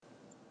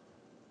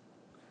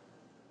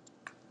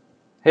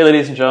Hey,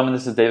 ladies and gentlemen,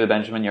 this is David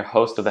Benjamin, your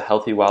host of the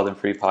Healthy, Wild, and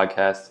Free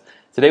podcast.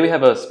 Today we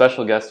have a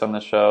special guest on the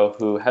show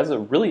who has a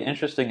really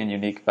interesting and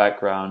unique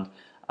background.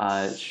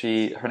 Her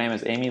name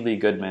is Amy Lee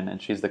Goodman,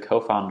 and she's the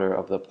co-founder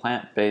of the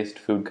plant-based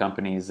food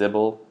company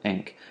Zibble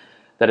Inc.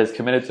 that is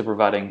committed to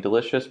providing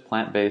delicious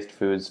plant-based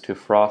foods to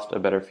frost a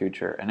better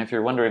future. And if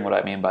you're wondering what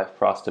I mean by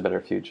frost a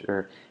better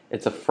future,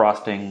 it's a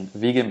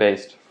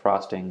vegan-based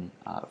frosting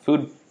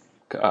food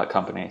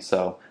company.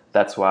 So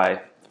that's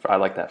why I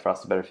like that,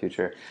 Frost a Better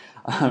Future.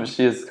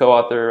 She is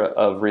co-author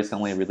of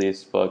recently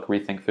released book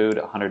Rethink Food,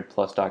 100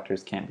 Plus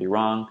Doctors Can't Be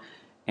Wrong,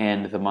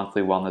 and the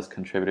monthly wellness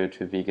contributor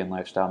to Vegan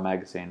Lifestyle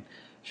magazine.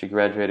 She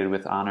graduated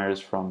with honors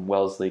from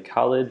Wellesley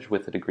College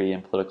with a degree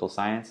in political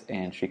science,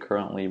 and she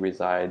currently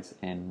resides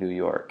in New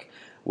York.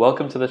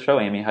 Welcome to the show,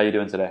 Amy. How are you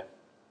doing today?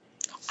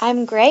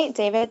 I'm great,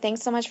 David.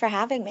 Thanks so much for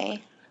having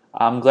me.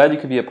 I'm glad you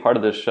could be a part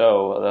of the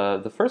show.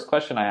 The first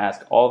question I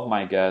ask all of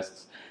my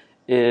guests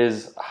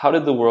is, how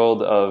did the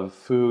world of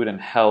food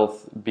and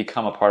health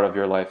become a part of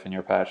your life and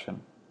your passion?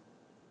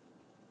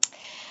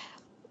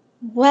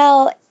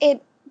 Well,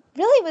 it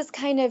really was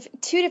kind of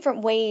two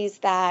different ways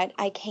that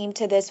I came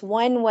to this.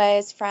 One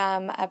was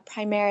from a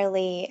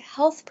primarily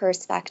health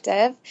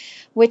perspective,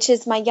 which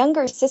is my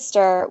younger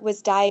sister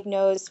was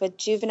diagnosed with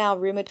juvenile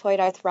rheumatoid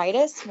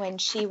arthritis when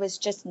she was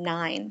just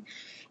 9.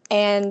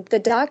 And the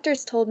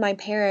doctors told my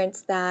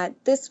parents that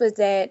this was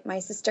it. My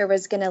sister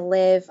was going to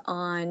live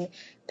on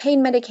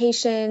pain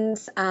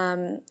medications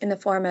in the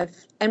form of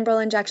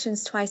Enbrel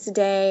injections twice a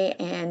day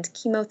and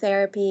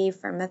chemotherapy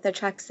for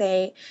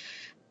methotrexate.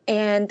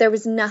 And there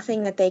was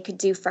nothing that they could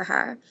do for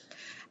her.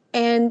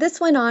 And this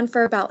went on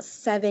for about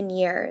 7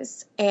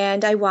 years.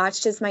 And I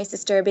watched as my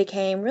sister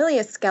became really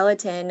a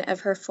skeleton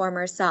of her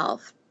former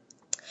self.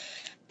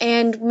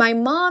 And my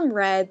mom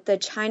read the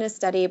China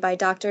Study by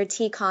Dr.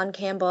 T. Con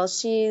Campbell.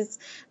 She's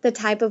the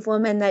type of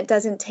woman that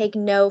doesn't take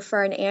no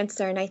for an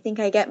answer. And I think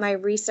I get my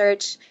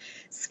research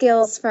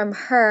skills from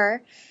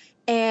her.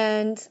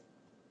 And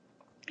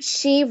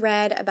she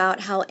read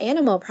about how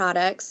animal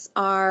products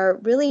are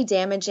really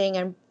damaging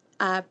and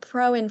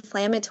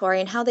pro-inflammatory,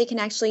 and how they can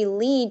actually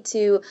lead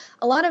to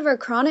a lot of our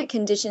chronic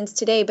conditions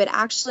today, but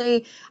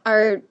actually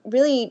are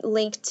really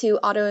linked to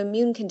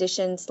autoimmune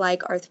conditions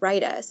like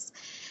arthritis.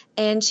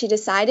 And she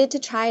decided to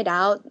try it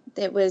out.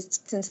 It was,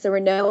 since there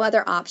were no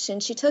other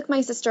options, she took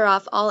my sister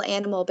off all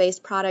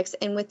animal-based products,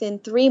 and within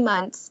 3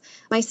 months,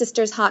 my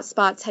sister's hot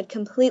spots had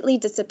completely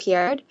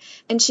disappeared,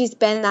 and she's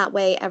been that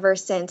way ever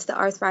since. The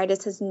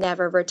arthritis has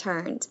never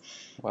returned.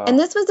 And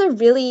Wow. this was a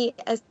really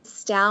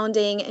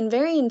astounding and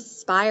very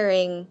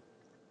inspiring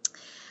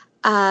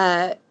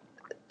uh,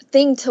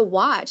 thing to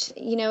watch.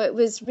 You know, it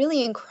was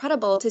really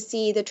incredible to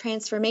see the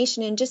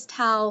transformation and just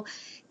how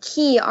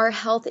key our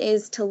health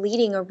is to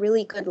leading a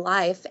really good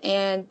life.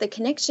 And the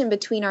connection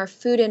between our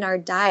food and our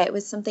diet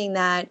was something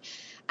that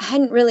I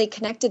hadn't really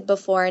connected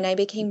before, and I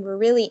became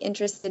really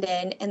interested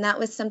in. And that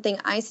was something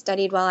I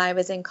studied while I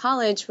was in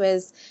college,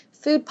 was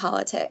food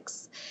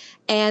politics.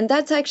 And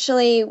that's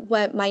actually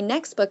what my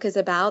next book is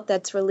about,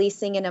 that's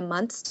releasing in a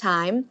month's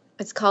time.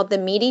 It's called The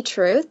Meaty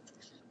Truth.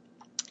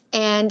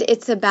 And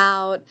it's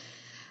about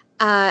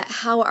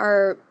how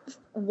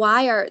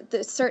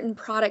the certain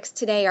products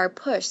today are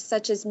pushed,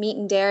 such as meat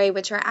and dairy,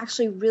 which are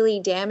actually really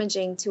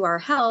damaging to our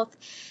health,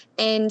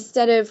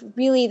 instead of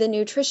really the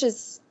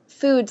nutritious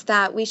foods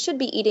that we should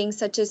be eating,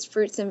 such as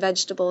fruits and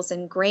vegetables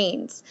and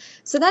grains.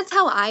 So that's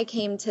how I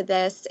came to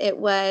this. It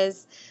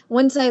was,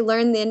 once I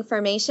learned the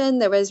information,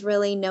 there was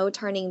really no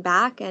turning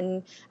back,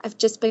 and I've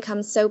just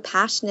become so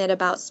passionate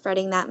about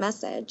spreading that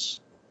message.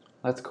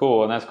 That's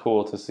cool, and that's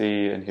cool to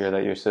see and hear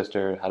that your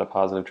sister had a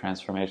positive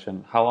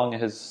transformation. How long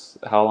has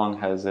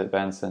it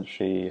been since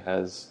she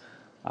has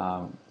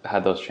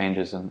had those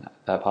changes and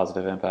that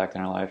positive impact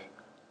in her life?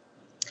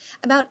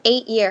 About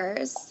 8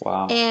 years.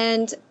 Wow.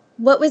 And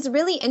what was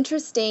really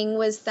interesting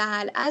was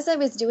that as I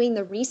was doing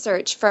the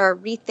research for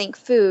Rethink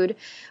Food,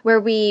 where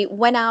we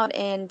went out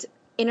and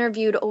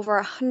interviewed over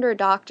 100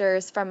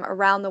 doctors from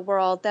around the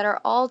world that are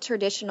all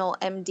traditional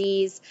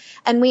MDs,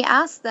 and we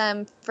asked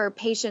them for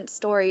patient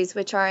stories,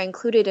 which are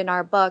included in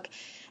our book.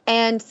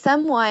 And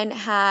someone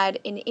had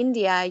in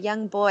India, a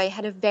young boy,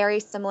 had a very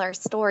similar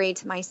story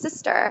to my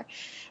sister.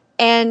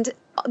 And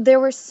there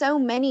were so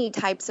many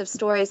types of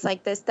stories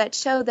like this that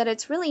show that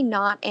it's really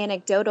not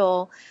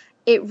anecdotal.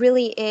 It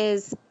really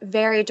is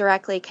very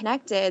directly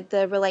connected,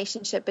 the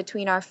relationship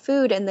between our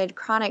food and the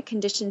chronic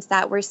conditions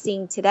that we're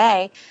seeing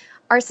today.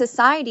 Our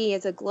society,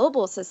 as a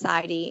global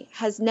society,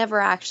 has never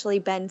actually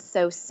been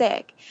so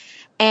sick.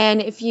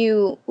 And if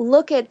you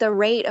look at the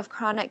rate of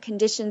chronic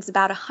conditions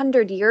about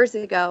 100 years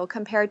ago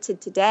compared to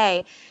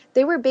today,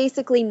 they were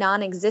basically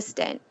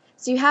non-existent.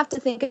 So you have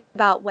to think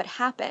about what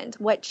happened,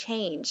 what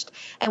changed.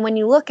 And when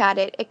you look at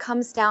it, it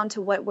comes down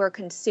to what we're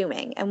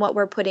consuming and what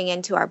we're putting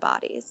into our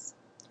bodies.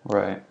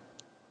 Right.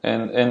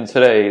 And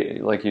today,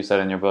 like you said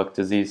in your book,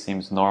 disease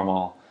seems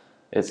normal.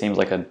 It seems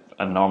like a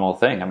normal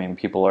thing. I mean,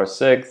 people are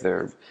sick,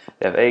 they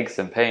have aches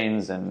and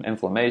pains and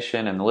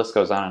inflammation, and the list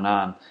goes on and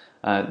on.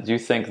 Do you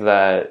think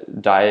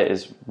that diet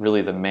is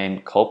really the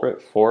main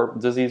culprit for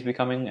disease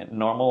becoming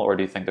normal, or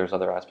do you think there's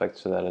other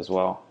aspects to that as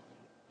well?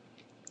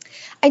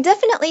 I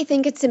definitely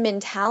think it's a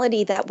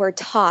mentality that we're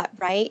taught,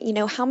 right? You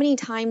know, how many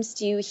times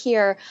do you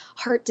hear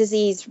heart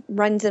disease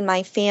runs in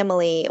my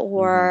family, Hmm.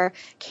 or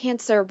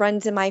cancer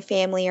runs in my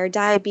family, or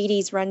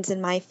diabetes runs in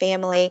my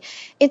family?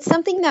 It's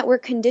something that we're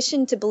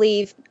conditioned to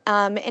believe.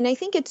 And I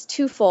think it's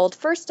twofold.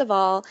 First of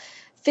all,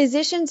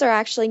 physicians are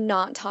actually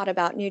not taught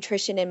about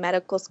nutrition in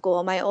medical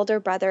school. My older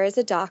brother is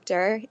a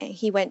doctor.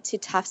 He went to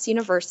Tufts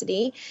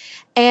University,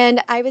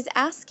 and I was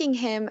asking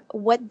him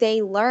what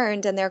they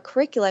learned in their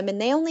curriculum, and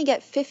they only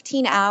get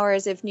 15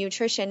 hours of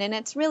nutrition, and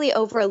it's really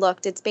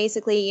overlooked. It's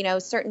basically,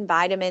 certain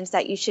vitamins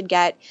that you should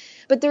get,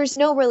 but there's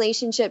no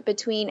relationship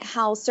between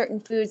how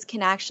certain foods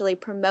can actually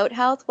promote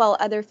health while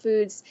other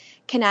foods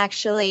can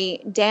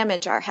actually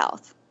damage our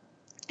health.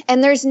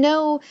 And there's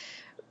no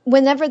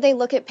whenever they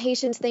look at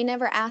patients, they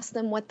never ask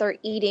them what they're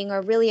eating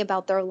or really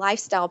about their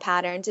lifestyle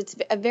patterns. It's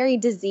a very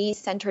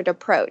disease-centered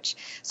approach.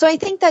 So I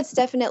think that's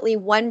definitely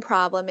one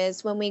problem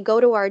is when we go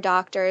to our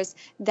doctors,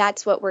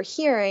 that's what we're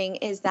hearing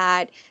is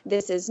that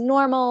this is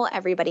normal,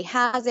 everybody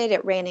has it,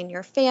 it ran in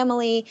your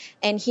family,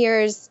 and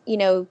here's,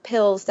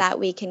 pills that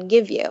we can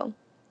give you.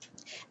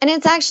 And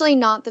it's actually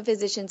not the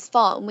physician's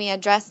fault. And we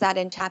address that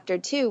in chapter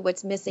 2.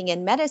 What's missing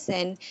in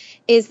medicine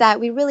is that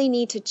we really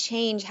need to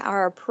change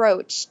our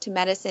approach to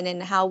medicine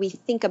and how we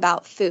think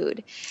about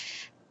food.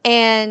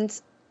 And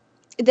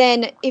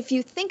then if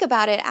you think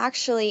about it,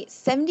 actually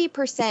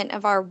 70%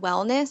 of our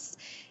wellness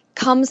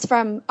comes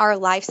from our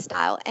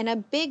lifestyle. And a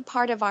big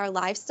part of our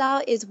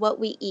lifestyle is what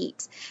we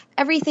eat.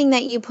 Everything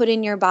that you put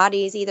in your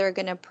body is either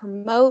going to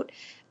promote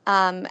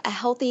a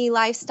healthy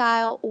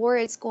lifestyle or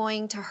it's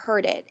going to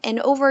hurt it. And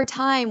over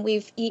time,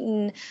 we've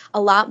eaten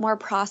a lot more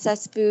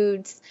processed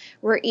foods.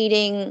 We're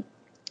eating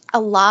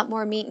a lot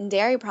more meat and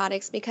dairy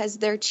products because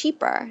they're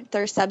cheaper.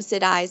 They're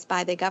subsidized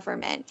by the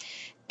government.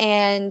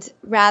 And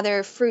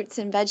rather, fruits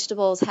and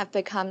vegetables have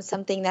become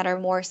something that are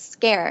more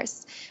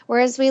scarce.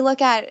 Whereas we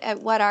look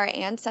at what our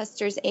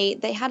ancestors ate,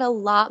 they had a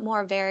lot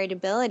more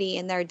variability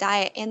in their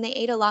diet and they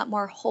ate a lot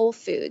more whole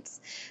foods.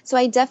 So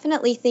I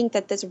definitely think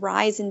that this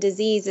rise in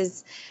disease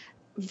is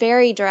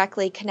very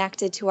directly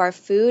connected to our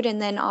food and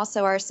then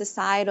also our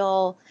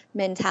societal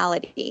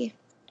mentality.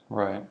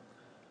 Right.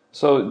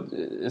 So,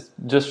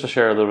 just to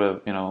share a little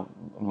bit,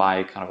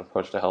 my kind of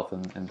approach to health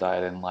and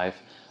diet and life.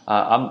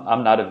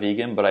 I'm not a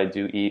vegan, but I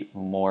do eat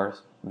more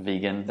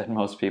vegan than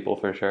most people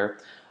for sure,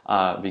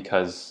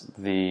 because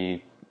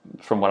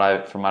from what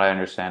I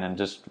understand and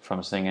just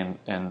from seeing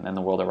in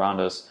the world around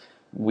us,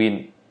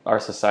 our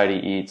society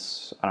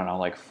eats, I don't know,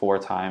 like 4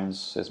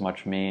 times as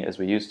much meat as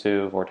we used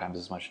to, 4 times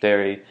as much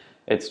dairy.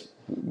 It's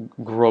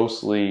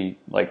grossly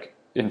like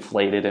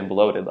inflated and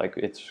bloated. Like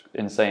it's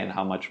insane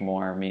how much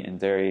more meat and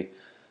dairy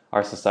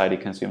our society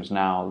consumes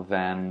now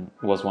than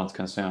was once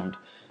consumed.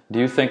 Do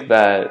you think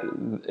that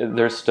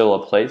there's still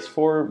a place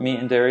for meat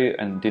and dairy,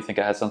 and do you think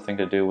it has something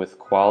to do with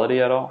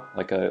quality at all,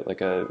 like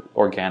a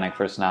organic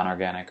versus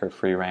non-organic or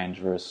free range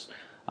versus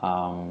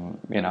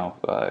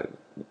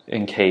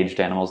encaged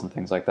animals and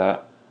things like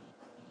that?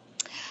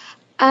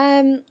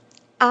 Um,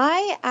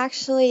 I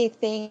actually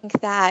think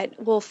that,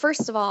 well,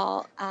 first of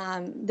all,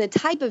 the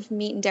type of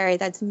meat and dairy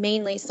that's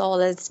mainly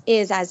sold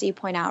is, as you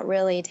point out,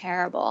 really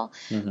terrible.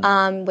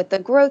 Hmm. With the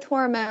growth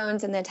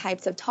hormones and the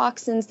types of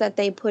toxins that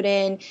they put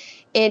in,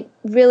 it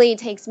really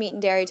takes meat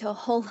and dairy to a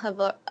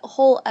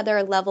whole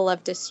other level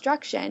of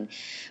destruction.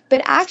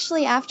 But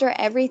actually, after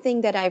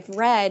everything that I've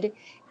read,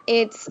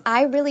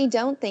 I really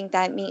don't think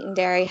that meat and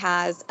dairy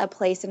has a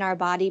place in our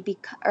body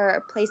or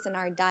a place in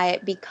our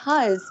diet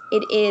because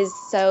it is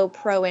so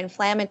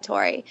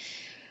pro-inflammatory.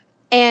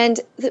 And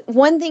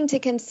one thing to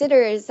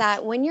consider is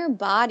that when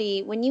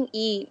you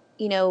eat,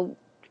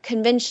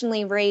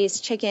 conventionally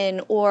raised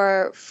chicken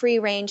or free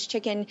range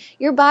chicken,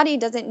 your body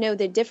doesn't know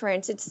the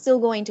difference. It's still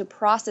going to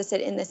process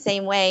it in the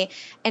same way,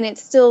 and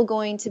it's still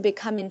going to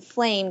become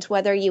inflamed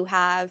whether you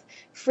have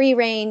free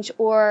range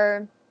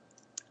or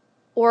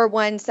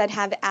ones that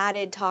have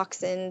added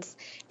toxins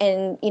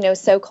and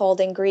so-called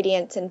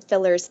ingredients and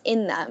fillers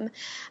in them.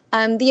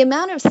 The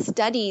amount of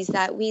studies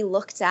that we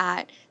looked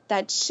at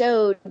that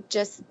showed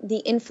just the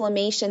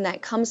inflammation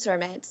that comes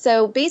from it.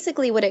 So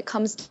basically what it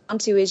comes down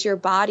to is your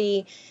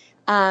body,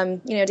 to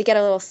get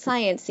a little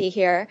sciencey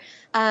here,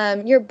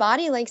 your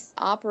body likes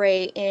to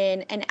operate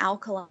in an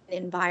alkaline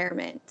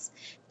environment.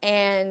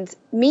 And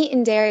meat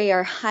and dairy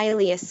are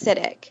highly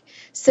acidic.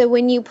 So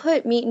when you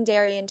put meat and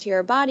dairy into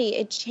your body,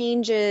 it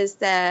changes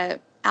the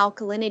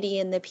alkalinity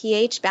and the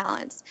pH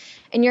balance.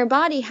 And your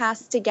body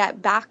has to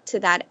get back to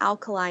that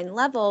alkaline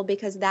level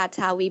because that's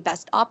how we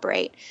best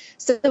operate.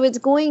 So it's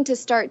going to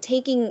start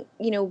taking,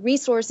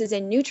 resources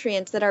and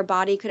nutrients that our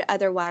body could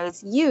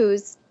otherwise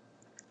use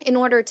in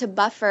order to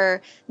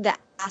buffer the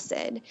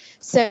acid.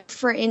 So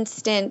for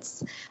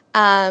instance,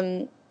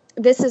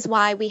 this is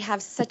why we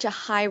have such a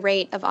high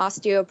rate of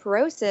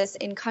osteoporosis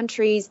in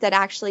countries that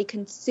actually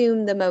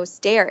consume the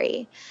most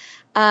dairy.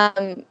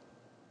 Um,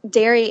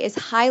 dairy is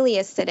highly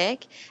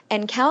acidic,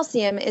 and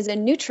calcium is a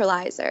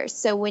neutralizer.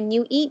 So when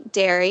you eat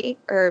dairy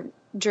or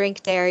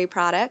drink dairy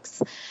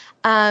products,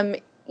 um,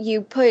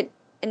 you put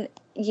an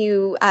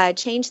you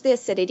change the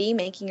acidity,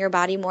 making your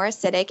body more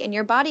acidic, and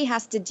your body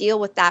has to deal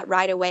with that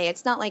right away.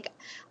 It's not like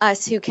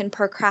us who can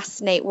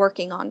procrastinate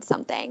working on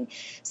something.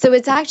 So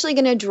it's actually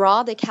going to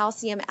draw the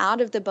calcium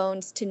out of the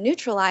bones to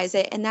neutralize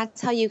it, and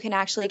that's how you can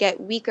actually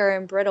get weaker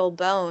and brittle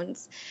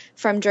bones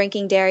from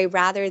drinking dairy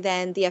rather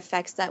than the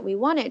effects that we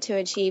want it to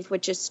achieve,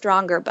 which is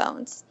stronger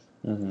bones.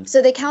 Mm-hmm.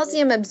 So the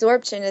calcium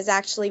absorption is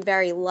actually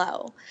very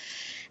low.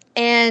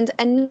 And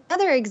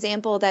another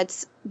example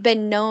that's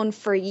been known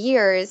for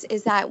years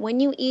is that when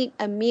you eat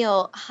a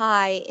meal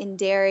high in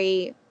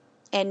dairy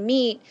and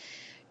meat,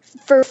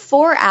 for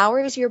 4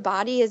 hours, your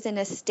body is in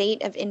a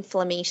state of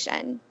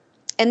inflammation.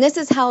 And this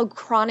is how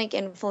chronic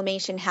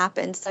inflammation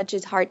happens, such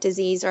as heart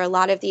disease or a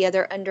lot of the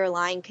other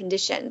underlying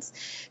conditions.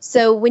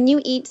 So when you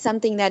eat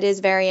something that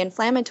is very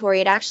inflammatory,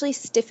 it actually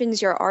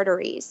stiffens your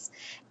arteries.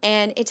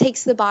 And it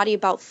takes the body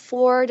about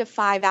 4 to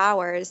 5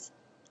 hours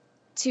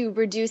to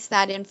reduce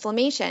that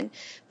inflammation.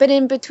 But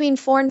in between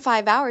 4 and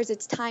 5 hours,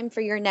 it's time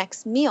for your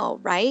next meal,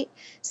 right?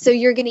 So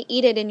you're going to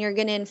eat it and you're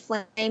going to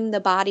inflame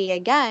the body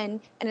again,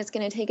 and it's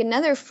going to take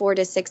another 4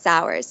 to 6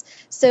 hours.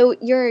 So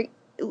you're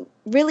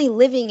really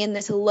living in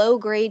this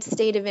low-grade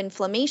state of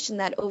inflammation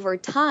that over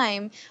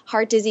time,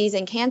 heart disease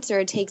and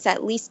cancer takes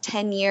at least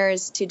 10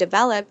 years to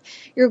develop.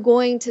 You're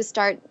going to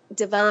start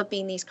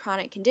developing these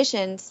chronic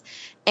conditions.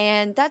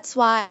 And that's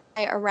why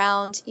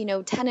around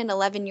 10 and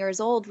 11 years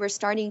old, we're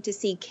starting to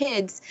see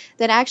kids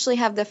that actually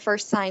have the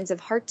first signs of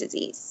heart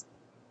disease.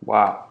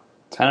 Wow.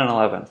 10 and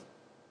 11.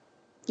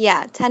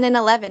 Yeah, 10 and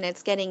 11,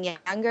 it's getting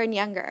younger and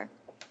younger.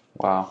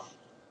 Wow.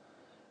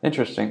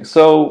 Interesting.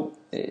 So,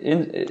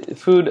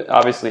 food,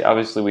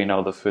 obviously, we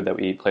know the food that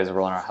we eat plays a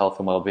role in our health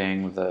and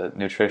well-being. The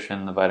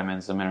nutrition, the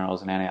vitamins, the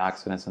minerals, and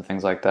antioxidants, and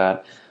things like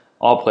that,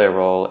 all play a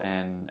role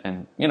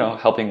in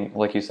helping,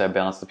 like you said,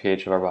 balance the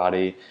pH of our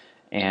body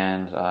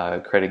and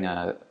creating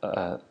a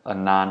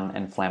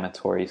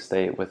non-inflammatory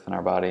state within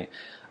our body.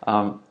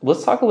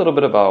 Let's talk a little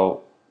bit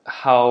about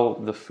how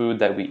the food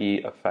that we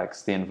eat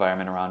affects the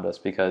environment around us,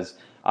 because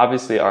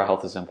obviously our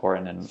health is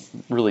important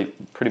and really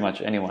pretty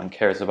much anyone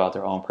cares about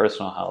their own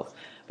personal health.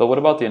 But what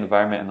about the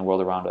environment and the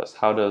world around us?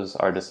 How does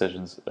our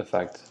decisions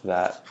affect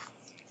that?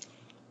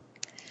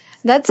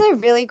 That's a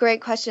really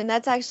great question.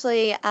 That's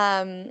actually,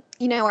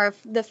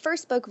 the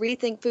first book,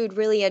 Rethink Food,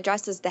 really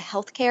addresses the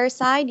healthcare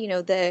side,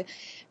 the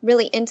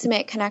really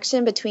intimate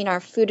connection between our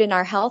food and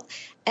our health.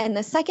 And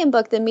the second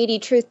book, The Meaty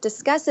Truth,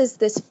 discusses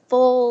this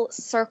full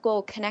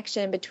circle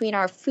connection between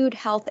our food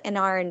health and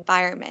our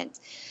environment.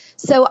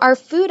 So our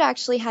food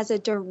actually has a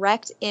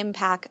direct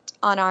impact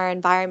on our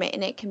environment,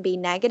 and it can be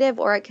negative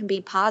or it can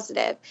be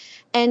positive.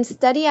 And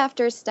study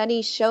after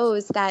study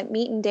shows that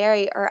meat and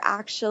dairy are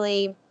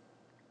actually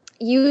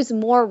use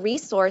more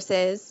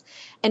resources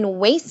and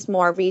waste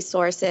more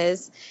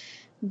resources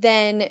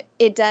than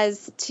it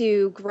does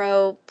to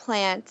grow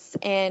plants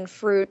and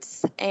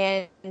fruits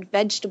and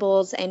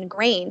vegetables and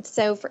grains.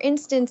 So, for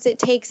instance, it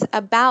takes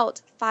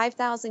about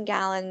 5,000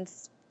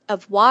 gallons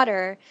of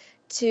water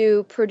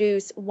to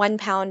produce 1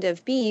 pound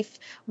of beef,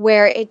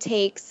 where it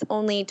takes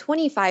only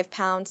 25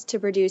 pounds to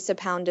produce a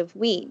pound of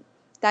wheat.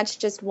 That's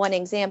just one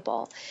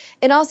example.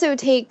 It also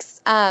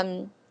takes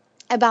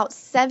about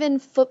 7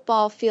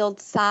 football field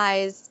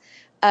size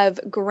of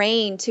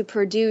grain to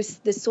produce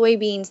the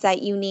soybeans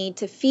that you need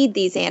to feed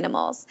these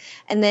animals.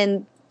 And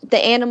then the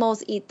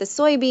animals eat the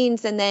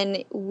soybeans, and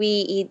then we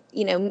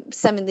eat,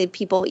 some of the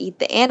people eat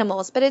the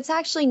animals. But it's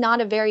actually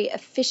not a very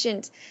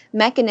efficient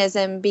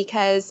mechanism,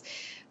 because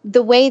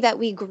the way that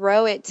we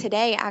grow it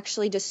today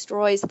actually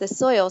destroys the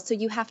soil. So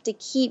you have to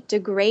keep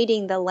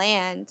degrading the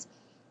land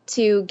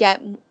to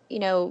get,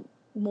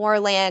 more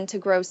land to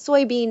grow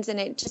soybeans, and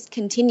it just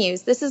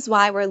continues. This is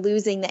why we're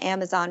losing the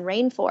Amazon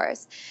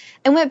rainforest.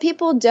 And what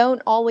people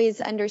don't always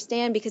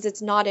understand, because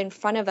it's not in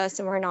front of us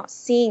and we're not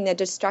seeing the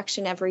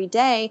destruction every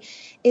day,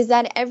 is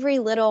that every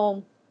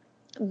little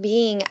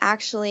being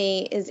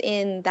actually is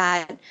in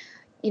that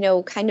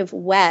kind of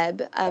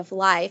web of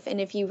life. And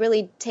if you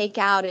really take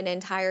out an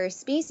entire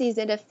species,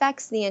 it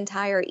affects the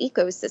entire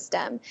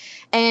ecosystem.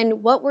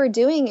 And what we're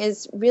doing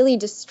is really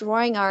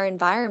destroying our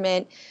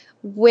environment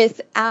with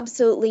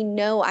absolutely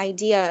no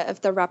idea of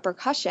the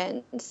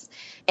repercussions.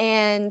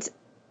 And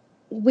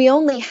we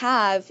only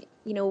have,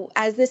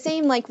 as the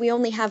same, like we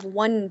only have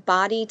one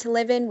body to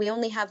live in, we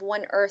only have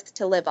one earth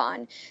to live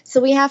on. So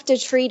we have to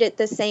treat it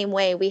the same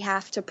way. We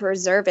have to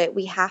preserve it.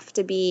 We have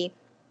to be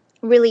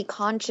really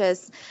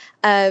conscious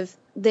of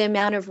the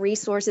amount of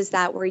resources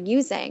that we're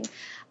using.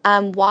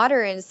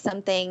 Water is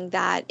something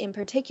that, in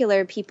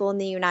particular, people in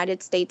the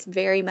United States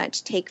very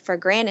much take for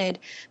granted.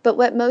 But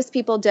what most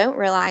people don't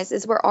realize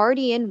is we're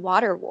already in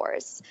water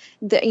wars.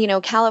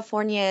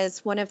 California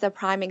is one of the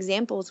prime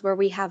examples where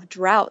we have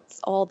droughts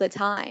all the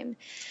time.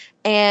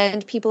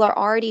 And people are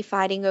already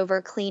fighting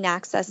over clean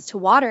access to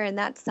water. And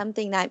that's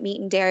something that meat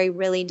and dairy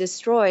really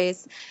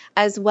destroys,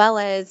 as well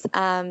as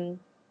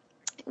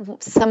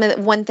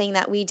one thing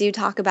that we do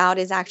talk about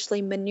is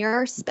actually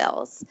manure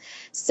spills.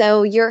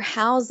 So you're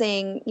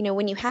housing,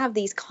 when you have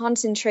these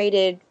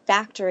concentrated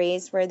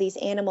factories where these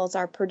animals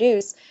are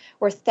produced,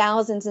 where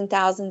thousands and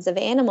thousands of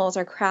animals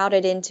are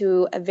crowded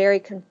into a very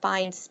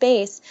confined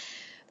space,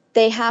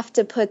 they have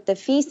to put the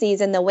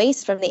feces and the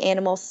waste from the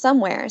animals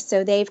somewhere.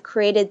 So they've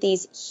created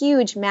these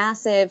huge,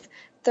 massive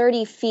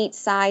 30 feet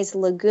size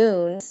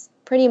lagoons,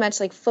 pretty much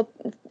like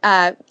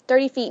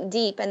 30 feet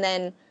deep, and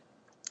then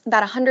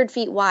about 100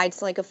 feet wide,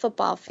 so like a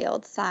football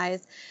field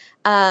size,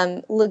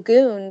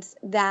 lagoons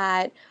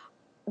that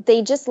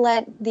they just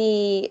let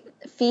the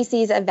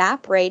feces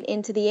evaporate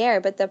into the air.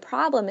 But the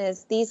problem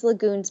is these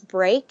lagoons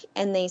break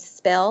and they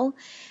spill.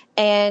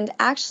 And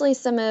actually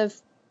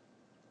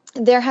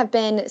there have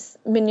been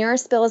manure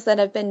spills that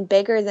have been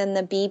bigger than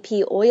the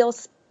BP oil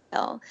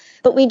spill,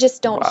 but we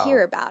just don't hear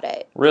Wow. about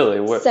it.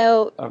 Really?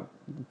 So,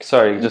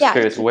 Sorry, just yeah,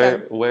 curious. keep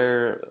going.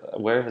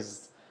 Where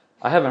has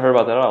I haven't heard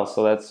about that at all.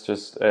 So that's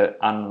just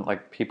on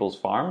like people's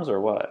farms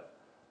or what?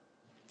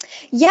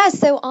 Yeah,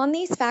 so on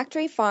these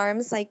factory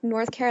farms, like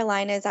North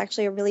Carolina is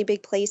actually a really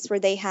big place where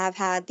they have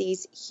had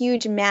these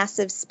huge,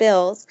 massive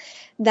spills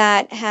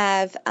that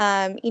have,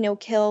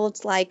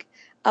 killed like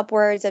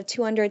upwards of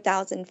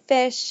 200,000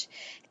 fish.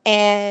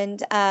 And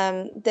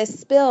the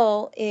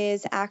spill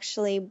is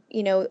actually,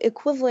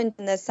 equivalent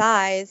in the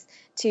size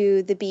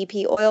to the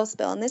BP oil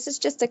spill. And this is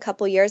just a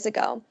couple years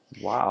ago.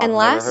 Wow, And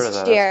I've never heard of last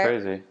that. That's year,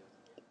 crazy.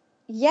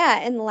 yeah,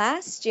 and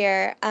last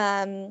year,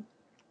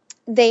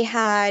 they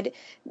had,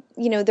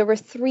 there were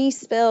 3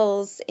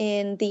 spills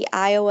in the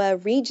Iowa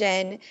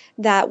region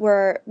that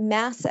were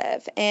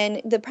massive.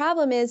 And the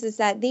problem is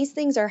that these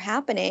things are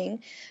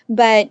happening,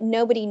 but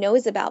nobody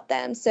knows about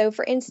them. So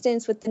for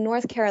instance, with the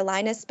North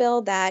Carolina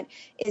spill that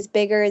is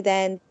bigger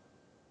than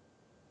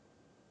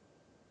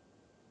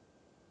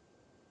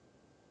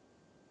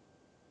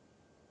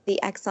the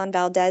Exxon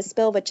Valdez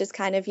spill, which is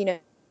kind of,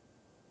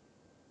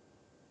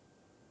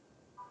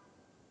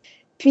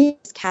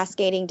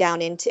 cascading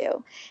down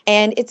into.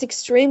 And it's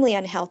extremely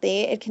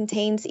unhealthy. It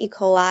contains E.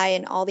 coli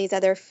and all these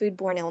other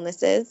foodborne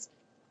illnesses.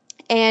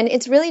 And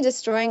it's really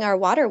destroying our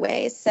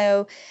waterways.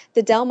 So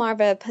the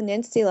Delmarva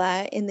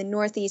Peninsula in the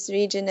northeast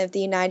region of the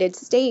United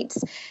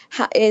States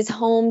is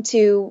home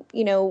to,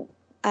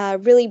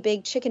 really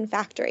big chicken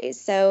factories.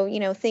 So,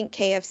 think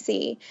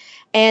KFC.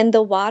 And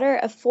the water,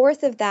 a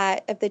fourth of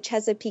that, of the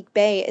Chesapeake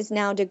Bay, is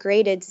now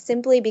degraded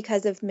simply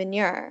because of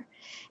manure.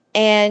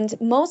 And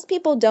most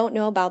people don't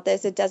know about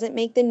this. It doesn't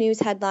make the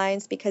news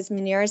headlines because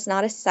manure is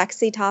not a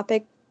sexy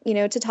topic,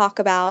 to talk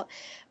about,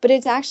 but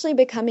it's actually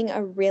becoming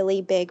a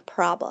really big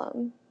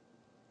problem.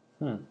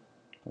 Hmm.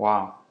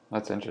 Wow,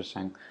 that's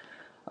interesting.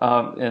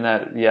 And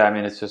that, yeah, I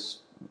mean, it's just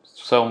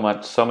so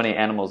many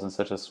animals in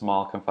such a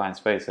small confined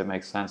space. It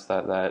makes sense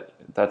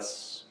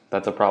that's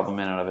a problem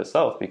in and of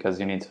itself because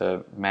you need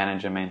to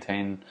manage and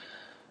maintain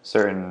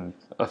certain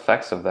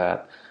effects of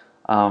that.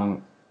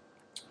 Um,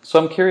 so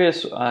I'm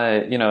curious,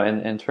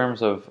 in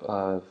terms of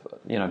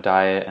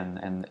diet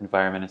and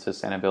environment and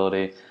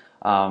sustainability.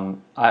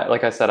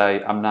 Like I said,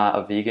 I'm not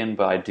a vegan,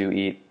 but I do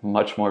eat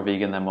much more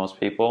vegan than most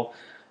people.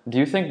 Do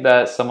you think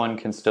that someone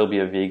can still be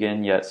a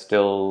vegan yet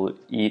still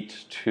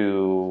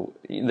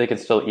they can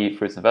still eat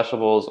fruits and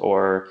vegetables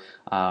or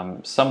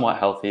somewhat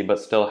healthy, but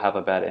still have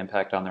a bad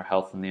impact on their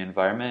health and the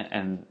environment?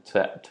 And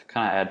to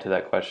kind of add to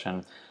that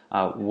question,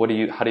 how do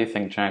you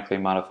think genetically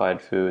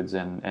modified foods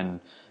and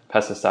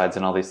pesticides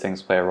and all these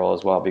things play a role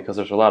as well? Because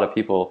there's a lot of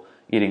people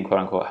eating quote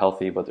unquote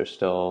healthy, but they're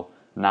still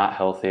not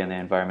healthy and the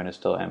environment is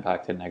still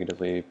impacted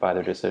negatively by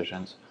their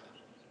decisions.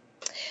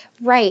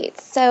 Right.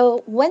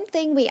 So one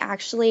thing we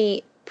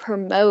actually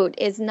promote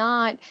is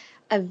not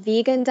a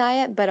vegan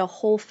diet, but a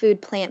whole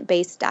food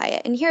plant-based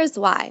diet. And here's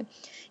why.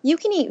 You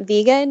can eat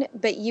vegan,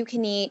 but you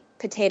can eat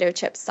potato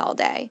chips all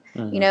day.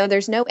 Hmm.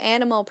 There's no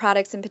animal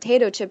products in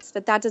potato chips,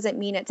 but that doesn't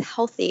mean it's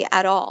healthy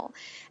at all.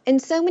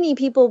 And so many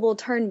people will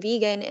turn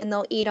vegan and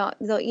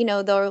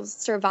they'll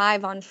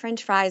survive on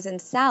French fries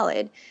and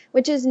salad,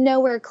 which is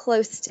nowhere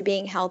close to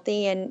being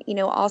healthy and,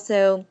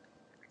 also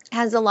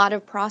has a lot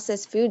of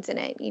processed foods in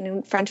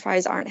it. French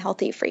fries aren't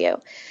healthy for you.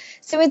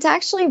 So it's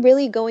actually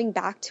really going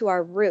back to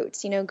our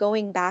roots,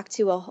 going back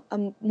to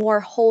a more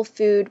whole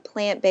food,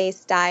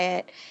 plant-based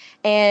diet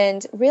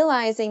and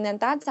realizing that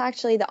that's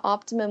actually the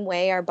optimum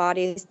way our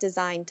body is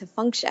designed to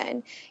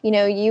function.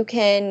 You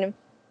can,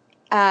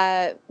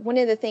 one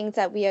of the things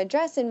that we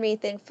address in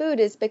Rethink Food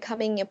is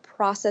becoming a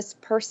processed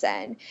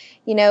person.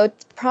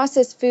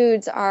 Processed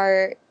foods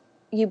are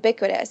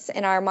ubiquitous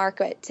in our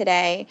market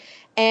today,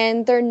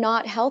 and they're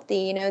not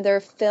healthy. They're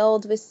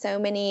filled with so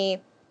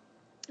many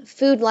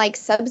food-like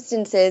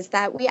substances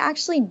that we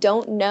actually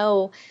don't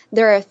know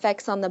their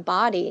effects on the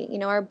body.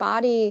 Our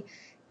body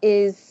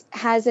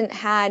hasn't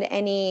had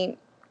any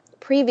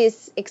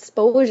previous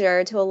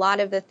exposure to a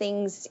lot of the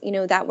things,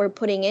 that we're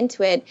putting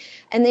into it,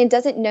 and it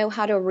doesn't know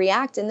how to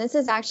react. And this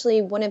is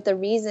actually one of the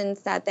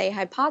reasons that they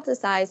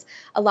hypothesize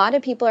a lot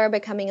of people are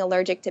becoming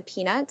allergic to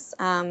peanuts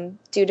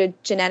due to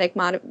genetic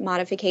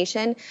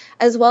modification,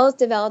 as well as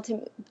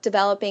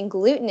developing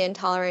gluten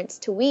intolerance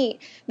to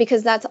wheat,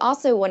 because that's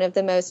also one of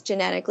the most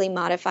genetically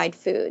modified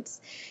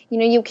foods.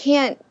 You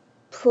can't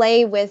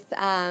play with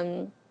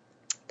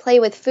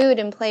food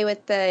and play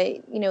with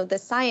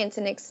the science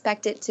and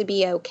expect it to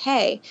be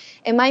okay.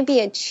 It might be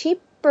a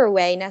cheaper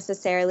way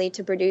necessarily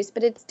to produce,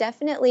 but it's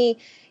definitely,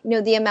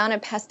 the amount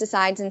of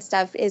pesticides and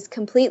stuff is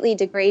completely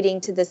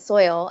degrading to the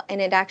soil, and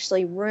it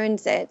actually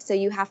ruins it. So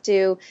you have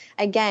to,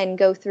 again,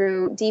 go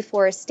through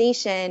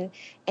deforestation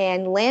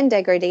and land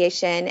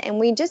degradation, and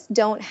we just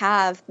don't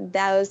have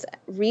those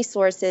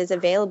resources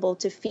available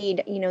to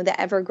feed, the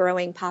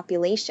ever-growing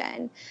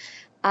population.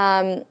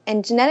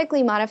 And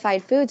genetically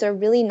modified foods are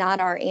really not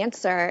our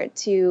answer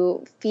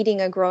to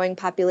feeding a growing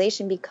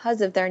population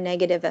because of their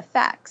negative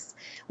effects,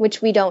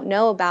 which we don't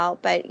know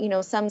about. But,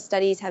 some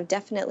studies have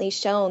definitely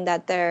shown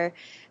that are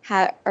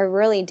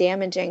really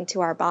damaging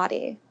to our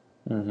body.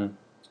 Mm-hmm.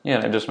 Yeah,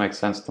 and it just makes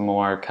sense. The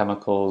more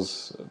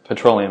chemicals,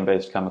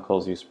 petroleum-based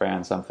chemicals you spray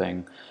on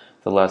something,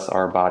 the less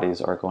our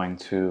bodies are going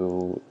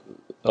to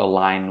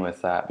align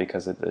with that,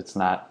 because it's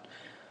not,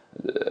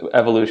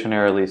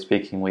 evolutionarily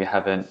speaking, we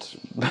haven't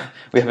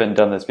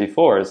done this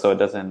before, so it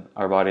doesn't.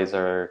 Our bodies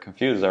are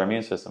confused. Our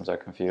immune systems are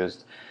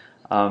confused,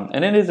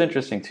 and it is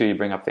interesting too. You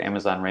bring up the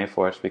Amazon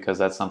rainforest, because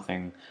that's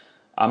something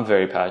I'm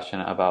very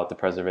passionate about, the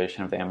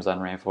preservation of the Amazon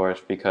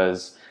rainforest,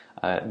 because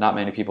not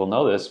many people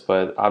know this,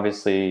 but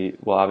obviously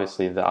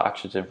the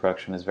oxygen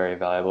production is very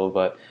valuable,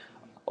 but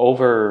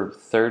over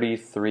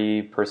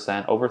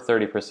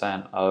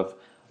 30% of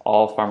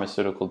all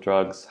pharmaceutical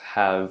drugs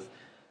have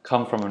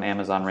come from an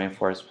Amazon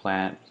rainforest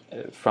plant,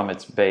 from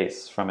its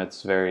base, from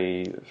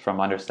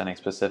understanding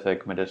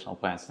specific medicinal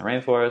plants in the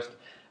rainforest,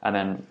 and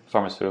then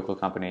pharmaceutical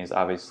companies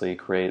obviously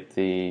create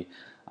the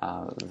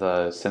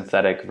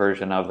synthetic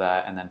version of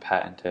that and then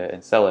patent it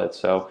and sell it.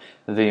 So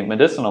the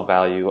medicinal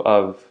value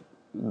of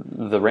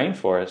the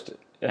rainforest,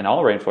 and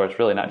all rainforests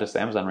really, not just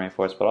the Amazon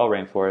rainforest, but all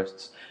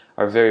rainforests,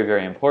 are very,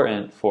 very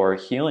important for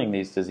healing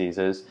these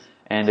diseases.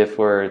 And if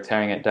we're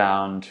tearing it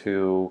down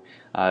to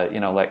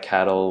let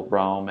cattle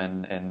roam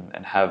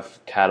and have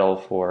cattle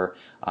for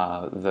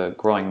the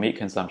growing meat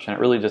consumption, it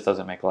really just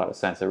doesn't make a lot of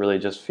sense. It really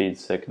just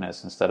feeds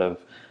sickness instead of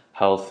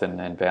health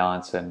and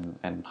balance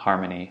and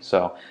harmony.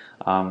 So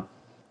I'm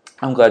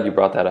glad you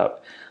brought that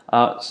up.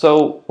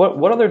 So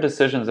what other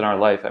decisions in our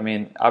life? I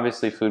mean,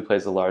 obviously food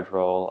plays a large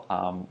role.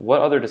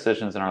 What other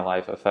decisions in our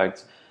life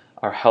affect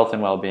our health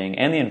and well-being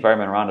and the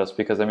environment around us?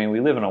 Because, I mean, we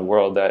live in a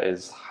world that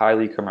is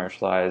highly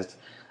commercialized.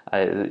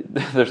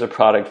 There's a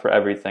product for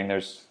everything.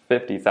 There's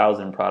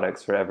 50,000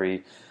 products for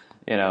every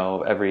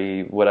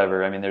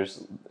whatever. I mean,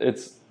 there's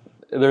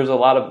a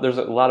lot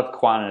of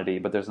quantity,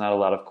 but there's not a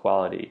lot of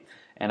quality.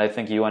 And I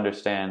think you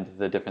understand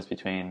the difference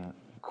between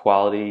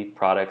quality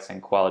products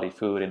and quality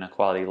food and a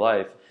quality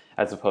life,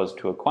 as opposed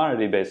to a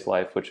quantity-based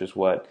life, which is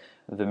what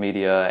the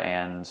media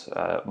and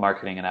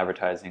marketing and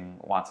advertising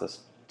wants us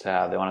to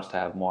have. They want us to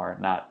have more,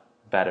 not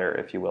better,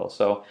 if you will.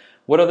 So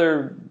what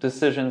other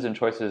decisions and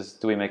choices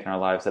do we make in our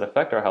lives that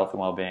affect our health and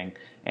well-being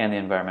and the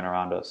environment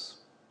around us?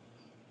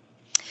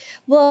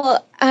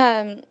 Well,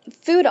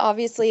 food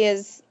obviously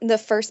is the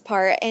first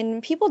part,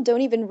 and people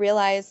don't even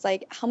realize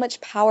how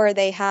much power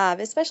they have,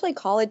 especially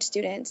college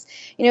students.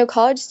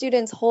 College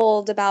students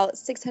hold about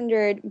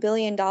 $600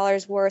 billion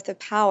worth of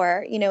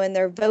power, in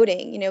their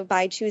voting,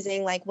 by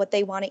choosing what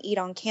they want to eat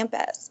on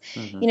campus.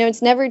 Mm-hmm.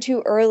 It's never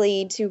too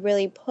early to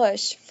really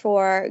push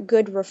for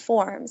good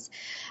reforms.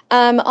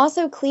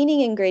 Also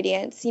cleaning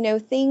ingredients,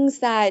 things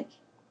that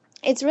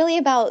it's really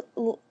about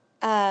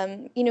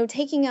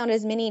taking out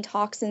as many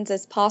toxins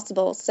as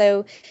possible.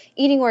 So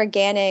eating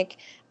organic,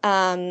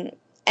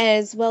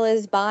 as well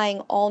as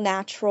buying all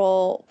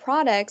natural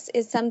products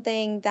is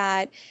something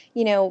that,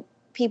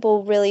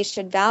 people really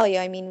should value.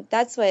 I mean,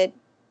 that's what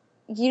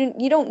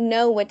you don't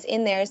know what's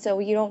in there, so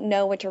you don't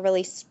know what you're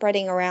really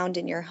spreading around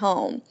in your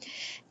home.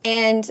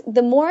 And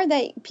the more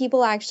that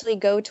people actually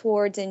go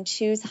towards and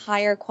choose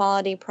higher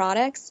quality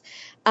products,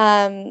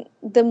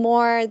 the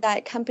more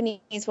that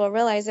companies will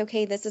realize,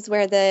 okay, this is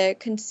where the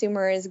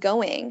consumer is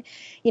going.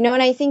 And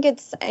I think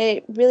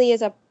it really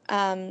is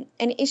an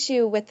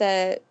issue with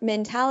the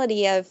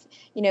mentality of,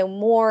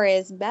 more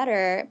is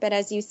better. But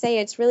as you say,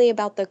 it's really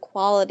about the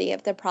quality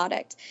of the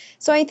product.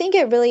 So I think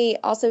it really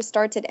also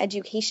starts at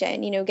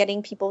education,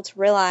 getting people to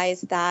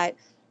realize that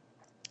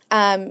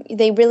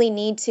they really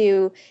need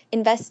to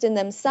invest in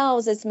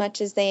themselves as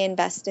much as they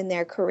invest in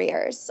their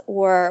careers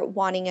or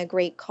wanting a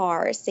great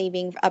car,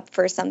 saving up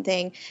for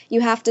something.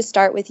 You have to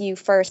start with you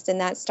first, and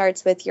that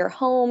starts with your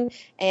home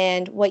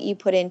and what you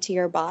put into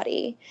your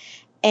body.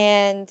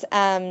 And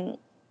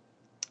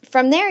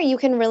from there, you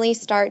can really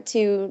start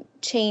to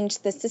change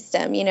the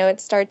system. It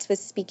starts with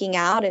speaking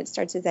out. It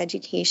starts with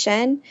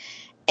education.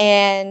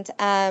 and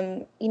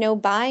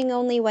buying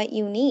only what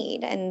you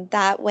need. And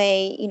that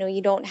way,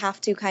 you don't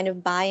have to kind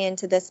of buy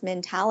into this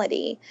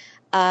mentality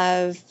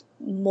of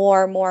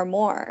more, more,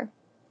 more.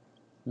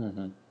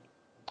 Hmm.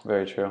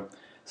 Very true.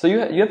 So you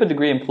have a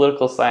degree in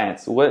political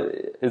science. What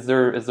is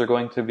there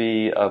going to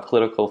be a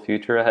political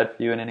future ahead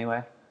for you in any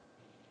way?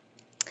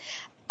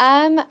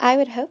 I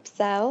would hope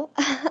so.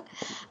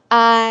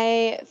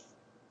 I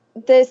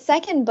The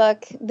second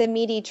book, The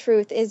Meaty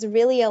Truth, is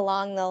really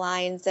along the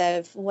lines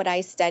of what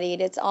I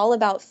studied. It's all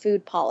about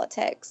food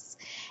politics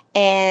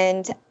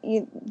and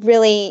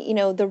really,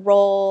 the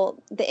role,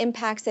 the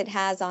impacts it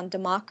has on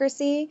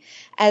democracy,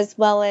 as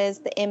well as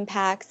the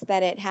impacts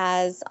that it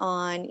has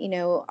on,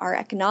 our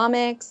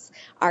economics,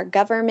 our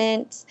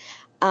government,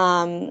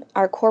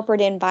 our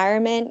corporate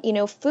environment.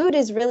 Food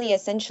is really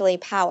essentially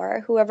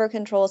power. Whoever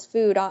controls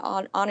food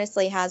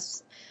honestly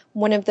has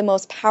one of the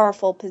most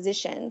powerful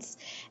positions.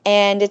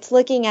 And it's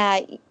looking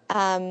at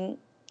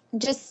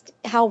just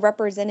how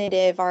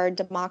representative our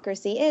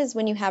democracy is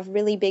when you have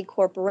really big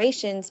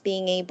corporations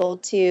being able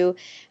to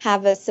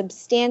have a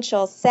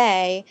substantial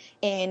say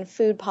in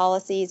food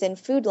policies and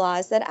food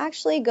laws that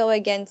actually go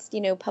against,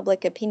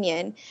 public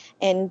opinion.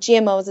 And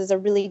GMOs is a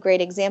really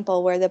great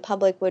example where the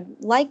public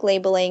would like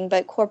labeling,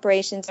 but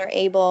corporations are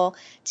able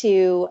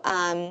to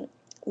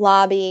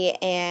lobby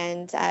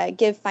and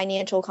give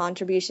financial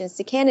contributions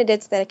to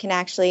candidates that can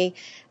actually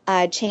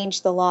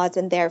change the laws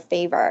in their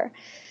favor.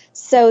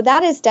 So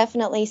that is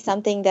definitely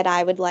something that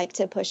I would like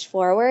to push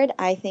forward.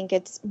 I think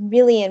it's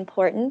really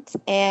important.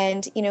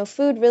 And,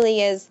 food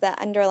really is the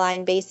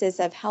underlying basis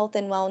of health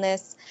and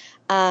wellness.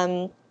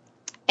 Um,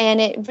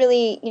 and it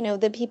really,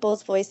 the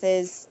people's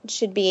voices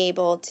should be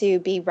able to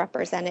be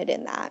represented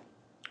in that.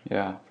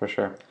 Yeah, for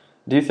sure.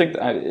 Do you think,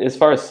 as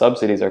far as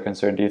subsidies are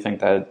concerned, do you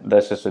think that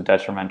that's just a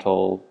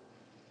detrimental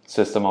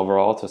system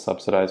overall to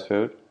subsidize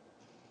food?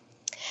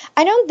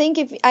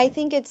 I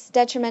think it's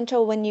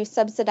detrimental when you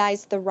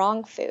subsidize the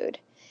wrong food.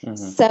 Hmm.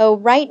 So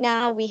right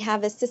now we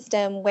have a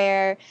system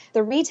where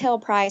the retail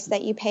price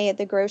that you pay at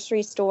the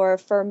grocery store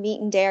for meat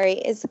and dairy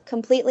is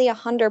completely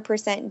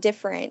 100%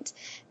 different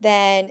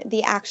than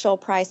the actual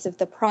price of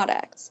the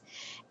product.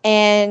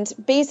 And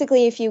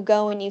basically, if you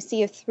go and you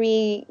see a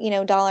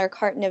 $3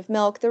 carton of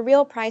milk, the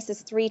real price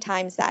is three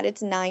times that.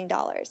 It's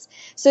 $9.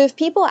 So if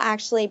people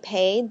actually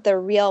paid the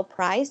real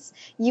price,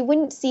 you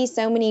wouldn't see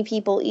so many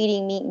people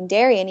eating meat and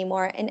dairy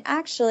anymore. And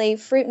actually,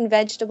 fruit and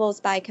vegetables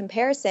by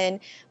comparison,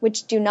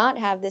 which do not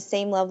have the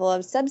same level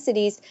of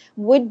subsidies,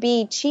 would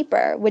be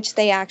cheaper, which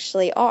they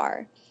actually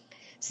are.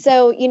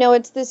 So,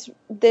 it's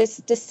this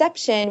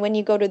deception when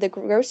you go to the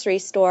grocery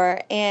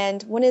store.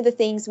 And one of the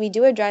things we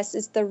do address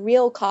is the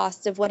real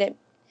cost of what it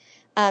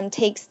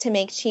takes to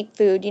make cheap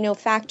food,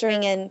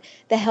 factoring in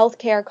the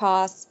healthcare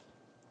costs,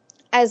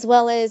 as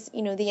well as,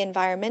 the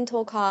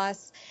environmental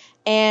costs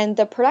and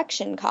the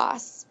production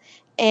costs.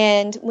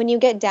 And when you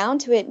get down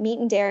to it, meat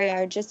and dairy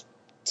are just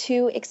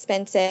too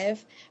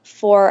expensive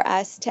for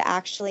us to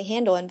actually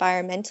handle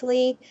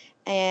environmentally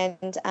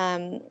and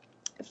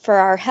for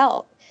our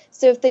health.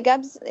 So if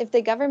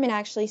the government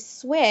actually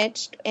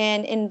switched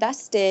and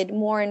invested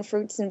more in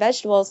fruits and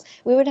vegetables,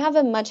 we would have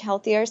a much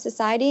healthier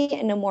society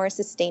and a more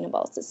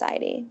sustainable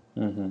society.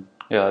 Hmm.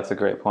 Yeah, that's a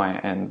great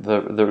point. And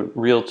the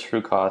real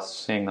true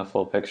cost, seeing the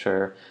full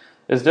picture,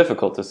 is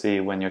difficult to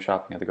see when you're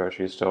shopping at the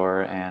grocery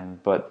store.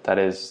 And but that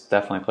is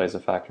definitely plays a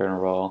factor in a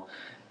role,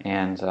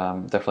 and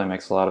definitely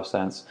makes a lot of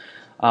sense.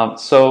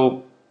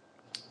 So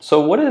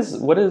what is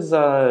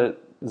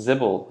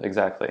Zibble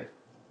exactly?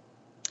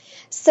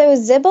 So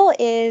Zibble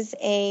is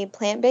a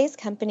plant-based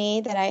company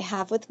that I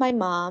have with my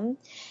mom.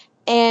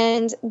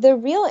 And the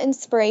real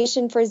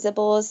inspiration for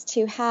Zibble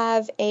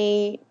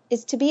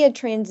is to be a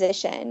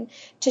transition,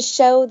 to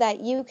show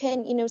that you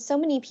can, so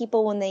many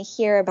people when they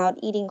hear about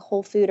eating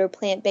whole food or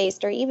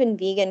plant-based or even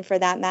vegan for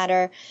that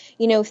matter,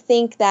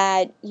 think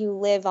that you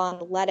live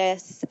on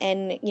lettuce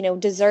and,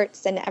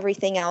 desserts and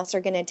everything else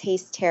are going to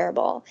taste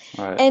terrible.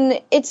 Right.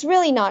 And it's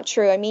really not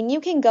true. I mean,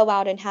 you can go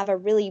out and have a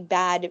really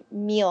bad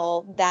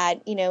meal that,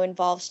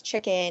 involves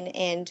chicken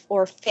and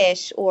or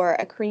fish or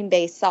a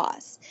cream-based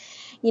sauce.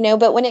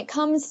 But when it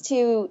comes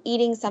to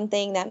eating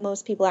something that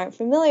most people aren't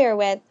familiar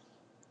with,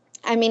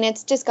 I mean,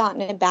 it's just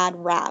gotten a bad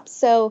rap.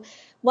 So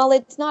while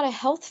it's not a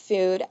health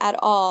food at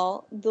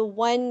all, the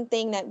one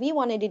thing that we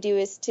wanted to do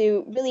is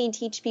to really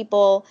teach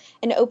people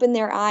and open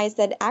their eyes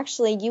that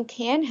actually you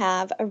can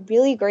have a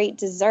really great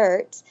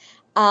dessert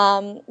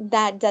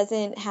that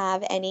doesn't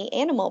have any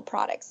animal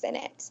products in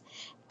it.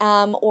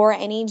 Or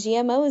any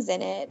GMOs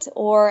in it,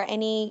 or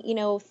any,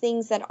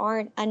 things that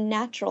aren't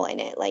unnatural in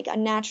it, like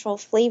unnatural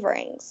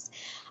flavorings.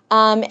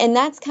 And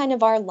that's kind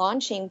of our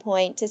launching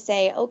point to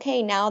say,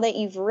 okay, now that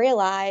you've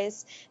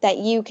realized that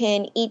you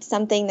can eat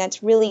something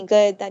that's really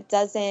good that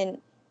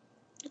doesn't,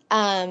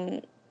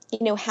 um,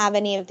 have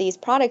any of these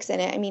products in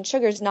it. I mean,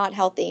 sugar's not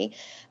healthy,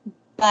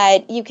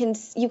 but you can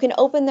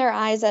open their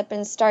eyes up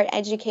and start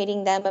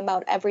educating them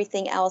about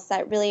everything else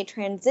that really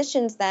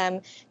transitions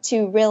them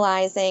to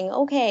realizing,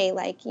 okay,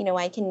 like,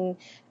 I can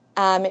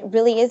it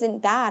really isn't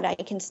bad. I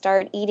can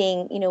start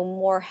eating,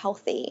 more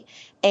healthy.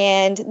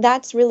 And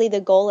that's really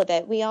the goal of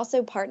it. We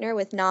also partner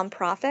with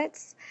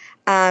nonprofits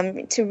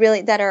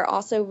that are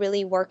also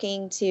really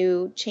working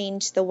to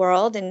change the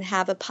world and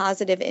have a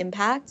positive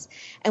impact.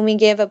 And we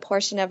give a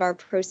portion of our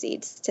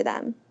proceeds to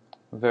them.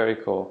 Very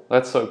cool.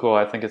 That's so cool.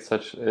 I think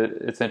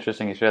it's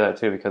interesting you share that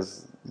too,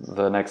 because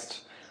the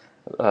next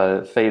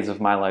phase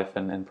of my life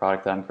and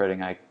product that I'm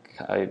creating, I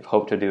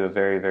hope to do a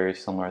very, very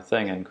similar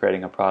thing in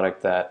creating a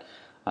product that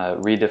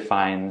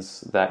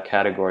redefines that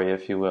category,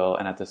 if you will,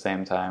 and at the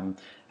same time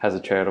has a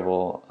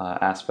charitable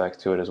aspect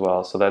to it as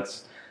well. So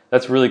that's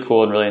really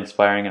cool and really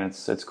inspiring, and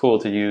it's cool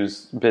to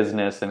use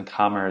business and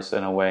commerce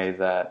in a way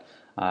that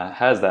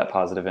has that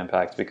positive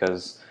impact,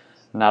 because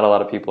not a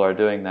lot of people are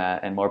doing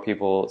that, and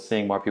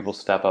seeing more people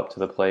step up to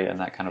the plate in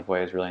that kind of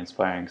way is really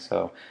inspiring.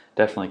 So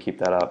definitely keep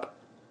that up.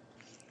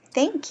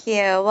 Thank you.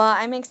 Well,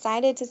 I'm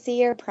excited to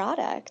see your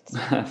product.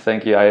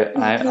 Thank you.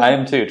 I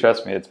am too.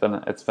 Trust me, it's been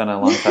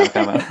a long time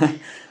coming.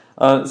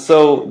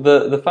 So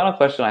the final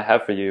question I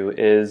have for you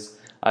is,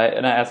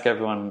 and I ask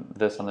everyone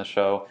this on the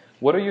show: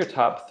 what are your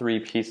top 3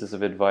 pieces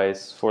of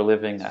advice for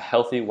living a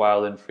healthy,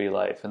 wild, and free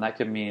life? And that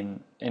could mean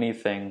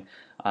anything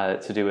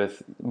to do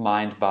with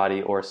mind,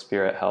 body, or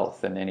spirit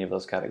health in any of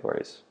those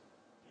categories.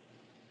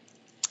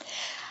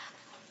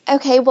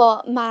 Okay,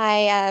 well,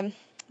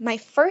 my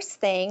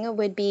first thing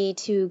would be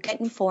to get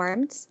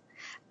informed,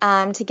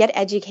 to get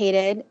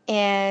educated,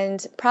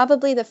 and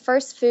probably the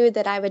first food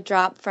that I would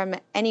drop from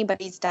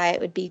anybody's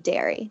diet would be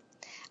dairy.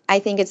 I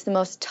think it's the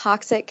most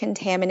toxic,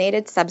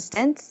 contaminated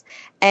substance,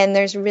 and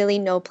there's really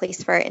no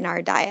place for it in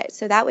our diet.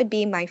 So that would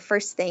be my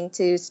first thing,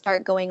 to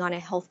start going on a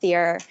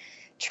healthier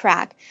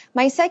track.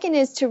 My second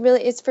is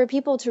for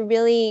people to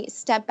really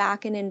step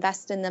back and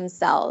invest in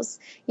themselves.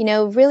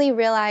 Really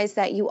realize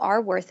that you are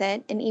worth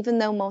it. And even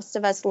though most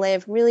of us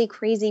live really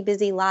crazy,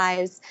 busy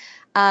lives,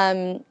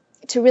 to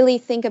really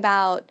think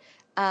about,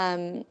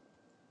 where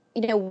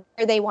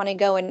they want to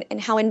go,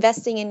 and how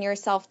investing in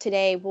yourself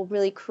today will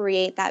really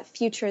create that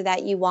future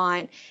that you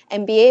want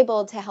and be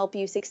able to help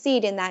you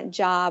succeed in that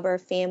job or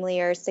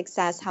family or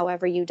success,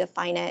 however you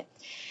define it.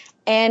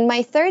 And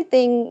my third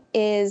thing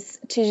is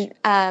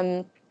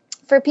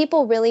for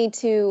people really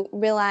to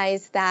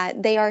realize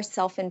that they are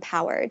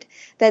self-empowered,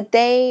 that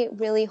they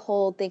really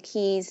hold the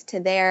keys to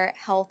their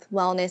health,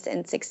 wellness,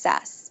 and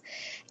success.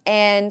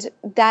 And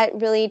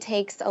that really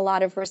takes a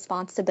lot of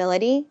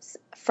responsibility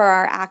for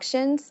our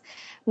actions,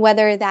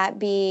 whether that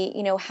be,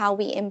 how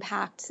we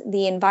impact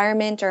the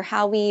environment or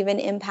how we even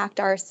impact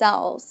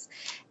ourselves.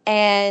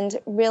 And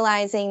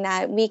realizing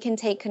that we can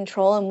take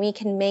control and we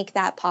can make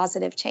that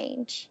positive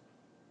change.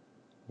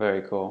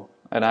 Very cool.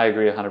 And I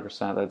agree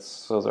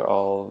 100%. Those are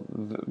all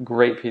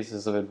great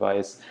pieces of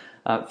advice.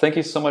 Thank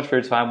you so much for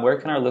your time. Where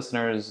can our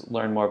listeners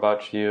learn more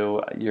about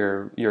you,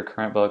 your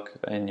current book,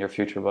 and your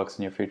future books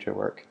and your future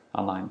work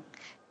online?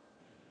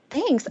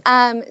 Thanks.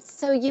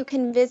 So you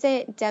can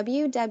visit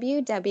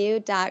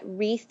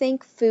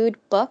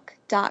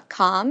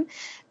www.rethinkfoodbook.com.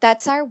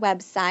 That's our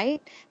website,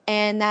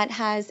 and that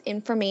has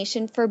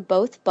information for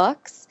both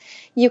books.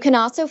 You can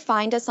also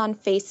find us on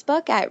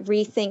Facebook at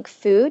Rethink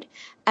Food,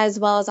 as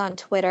well as on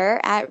Twitter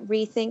at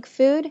Rethink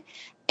Food.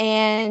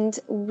 And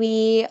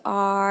you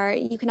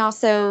can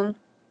also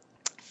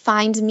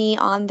find me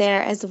on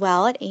there as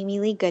well at Amy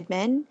Lee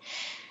Goodman.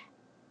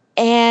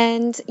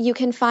 And you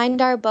can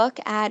find our book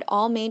at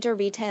all major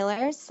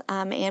retailers,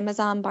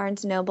 Amazon,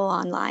 Barnes & Noble,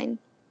 online.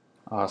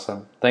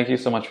 Awesome. Thank you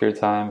so much for your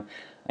time.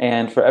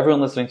 And for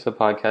everyone listening to the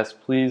podcast,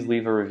 please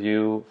leave a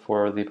review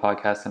for the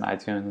podcast in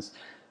iTunes.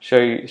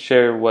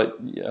 Share what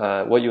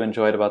you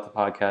enjoyed about the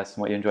podcast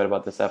and what you enjoyed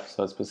about this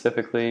episode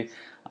specifically.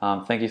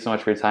 Thank you so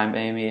much for your time,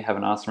 Amy. Have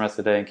an awesome rest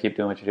of the day and keep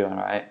doing what you're doing,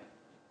 all right?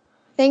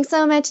 Thanks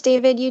so much,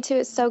 David. You too.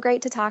 It's so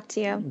great to talk to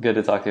you. Good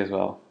to talk to you as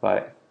well.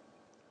 Bye.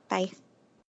 Bye.